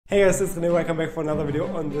Hey guys, it's René, welcome back for another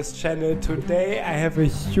video on this channel. Today I have a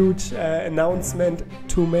huge announcement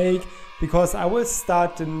to make because I will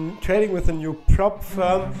start trading with a new prop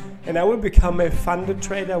firm and I will become a funded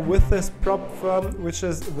trader with this prop firm, which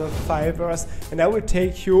is the Fivers, and I will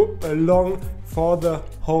take you along for the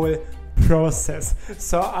whole process.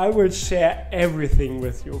 So I will share everything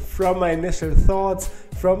with you, from my initial thoughts,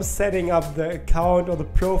 from setting up the account or the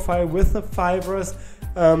profile with the Fivers,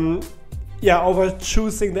 over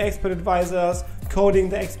choosing the expert advisors, coding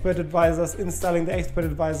the expert advisors, installing the expert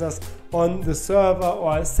advisors on the server,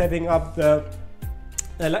 or setting up the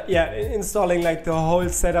installing like the whole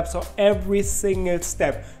setup. So every single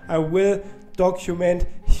step I will document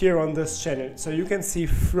here on this channel, so you can see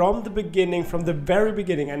from the beginning, from the very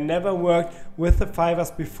beginning. I never worked with the Fivers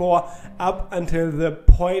before, up until the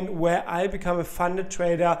point where I become a funded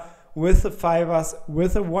trader with the Fivers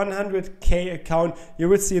with a 100k account. You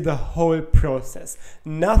will see the whole process.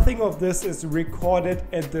 Nothing of this is recorded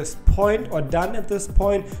at this point or done at this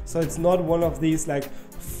point, so it's not one of these like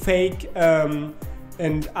fake and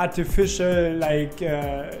artificial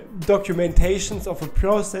documentations of a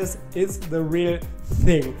process. It's the real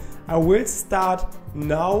thing. I will start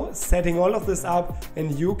now setting all of this up,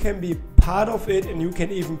 and you can be part of it, and you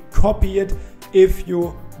can even copy it if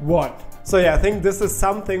you want. So yeah, I think this is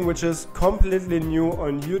something which is completely new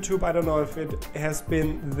on YouTube. I don't know if it has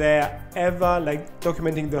been there ever, like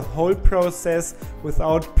documenting the whole process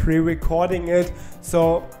without pre-recording it.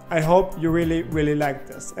 So I hope you really like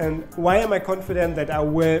this. And why am I confident that I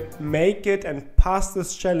will make it and pass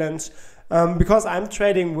this challenge? Because I'm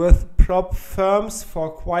trading with prop firms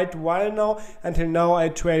for quite a while now. Until now I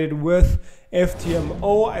traded with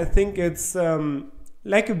FTMO. I think it's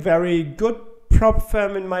like a very good prop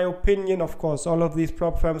firm in my opinion. Of course, all of these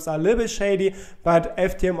prop firms are a little bit shady, but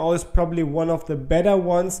FTMO is probably one of the better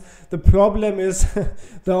ones. The problem is,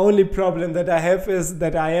 the only problem that I have is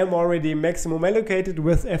that I am already maximum allocated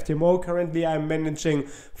with FTMO. Currently, I'm managing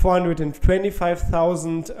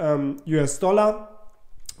 425,000 US dollar,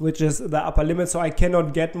 which is the upper limit, so I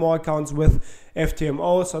cannot get more accounts with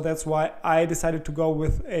FTMO. So that's why I decided to go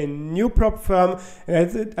with a new prop firm.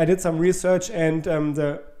 And I did some research, and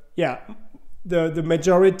the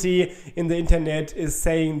majority in the internet is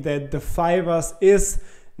saying that the Fivers is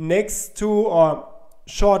next to or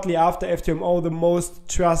shortly after FTMO the most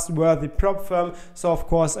trustworthy prop firm. So of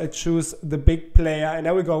course I choose the big player and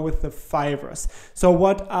I will go with the Fivers. So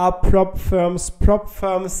what are prop firms? Prop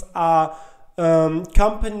firms are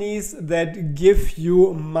companies that give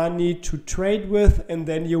you money to trade with, and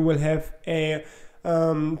then you will have a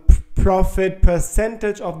profit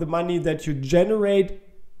percentage of the money that you generate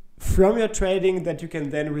from your trading that you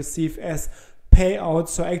can then receive as payouts,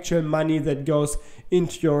 so actual money that goes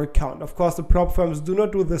into your account. Of course, the prop firms do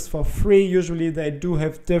not do this for free. Usually they do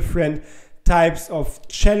have different types of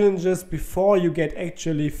challenges before you get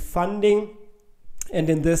actually funding. And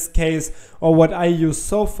in this case, or what I use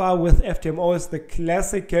so far with FTMO, is the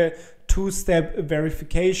classical two-step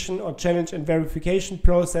verification or challenge and verification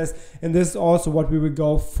process, and this is also what we will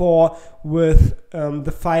go for with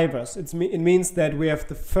the Fivers. It means that we have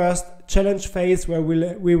the first challenge phase where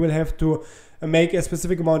we will have to make a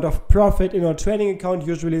specific amount of profit in our trading account.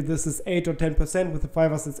 Usually this is 8 or 10%. With the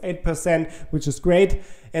Fivers it's 8%, which is great.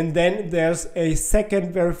 And then there's a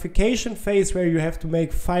second verification phase where you have to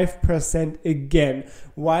make 5% again.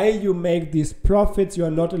 While you make these profits, you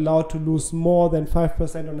are not allowed to lose more than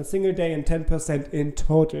 5% on a single day and 10% in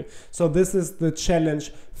total. So this is the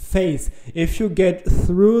challenge phase. If you get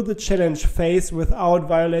through the challenge phase without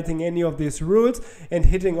violating any of these rules and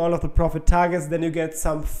hitting all of the profit targets, then you get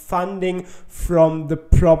some funding from the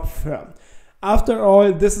prop firm. After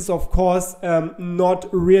all, this is of course not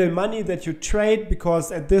real money that you trade,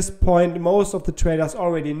 because at this point most of the traders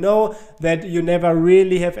already know that you never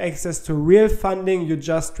really have access to real funding. You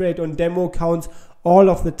just trade on demo accounts all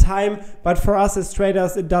of the time. But for us as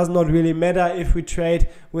traders, it does not really matter if we trade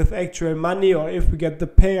with actual money or if we get the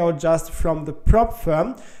payout just from the prop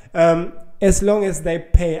firm. As long as they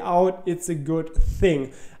pay out, it's a good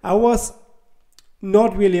thing. I was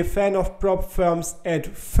not really a fan of prop firms at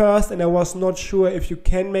first, and I was not sure if you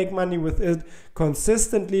can make money with it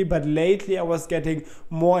consistently, but lately I was getting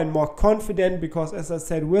more and more confident, because as I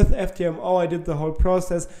said, with FTMO I did the whole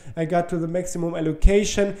process. I got to the maximum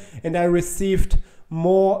allocation and I received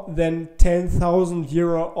more than 10,000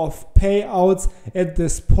 euro of payouts at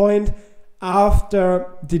this point, after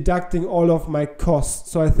deducting all of my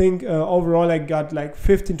costs. So I think overall I got like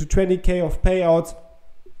 15 to 20k of payouts.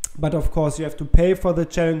 But of course you have to pay for the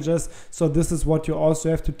challenges, so this is what you also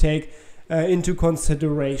have to take into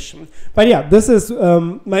consideration. But yeah, this is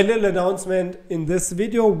my little announcement in this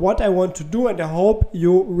video, what I want to do, and I hope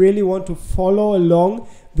you really want to follow along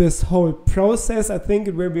this whole process. I think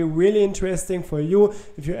it will be really interesting for you.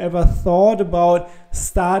 If you ever thought about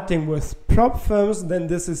starting with prop firms, then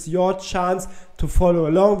this is your chance to follow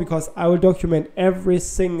along, because I will document every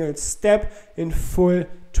single step in full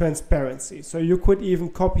transparency. So you could even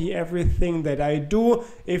copy everything that I do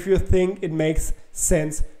if you think it makes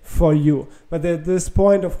sense for you. But at this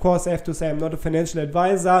point, of course, I have to say I'm not a financial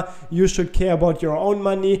advisor. You should care about your own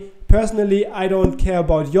money. Personally, I don't care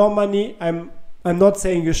about your money. I'm not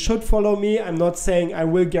saying you should follow me. I'm not saying I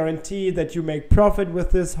will guarantee that you make profit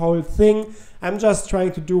with this whole thing. I'm just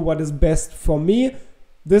trying to do what is best for me.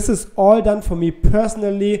 This is all done for me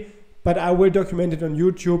personally, but I will document it on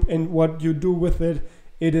YouTube, and what you do with it,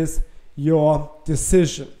 it is your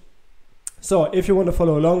decision. So if you want to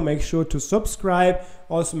follow along, make sure to subscribe.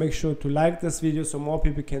 Also make sure to like this video so more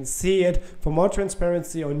people can see it, for more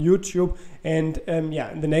transparency on YouTube. And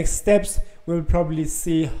yeah, in the next steps, we'll probably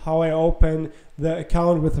see how I open the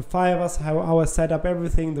account with the Fiverr, how I set up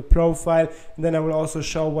everything, the profile. And then I will also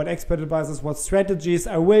show what expert advisors, what strategies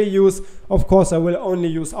I will use. Of course, I will only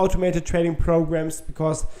use automated trading programs,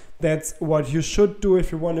 because that's what you should do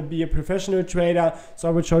if you want to be a professional trader. So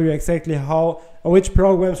I will show you exactly which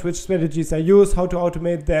programs, which strategies I use, how to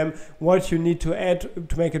automate them, what you need to add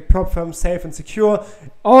to make it prop firm safe and secure.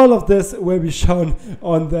 All of this will be shown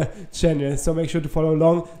on the channel. So make sure to follow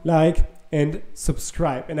along, like, and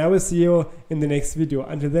subscribe. And I will see you in the next video.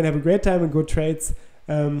 Until then, have a great time and good trades.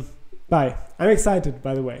 Bye. I'm excited,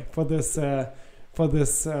 by the way, for this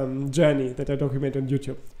journey that I document on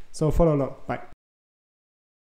YouTube. So follow along. Bye.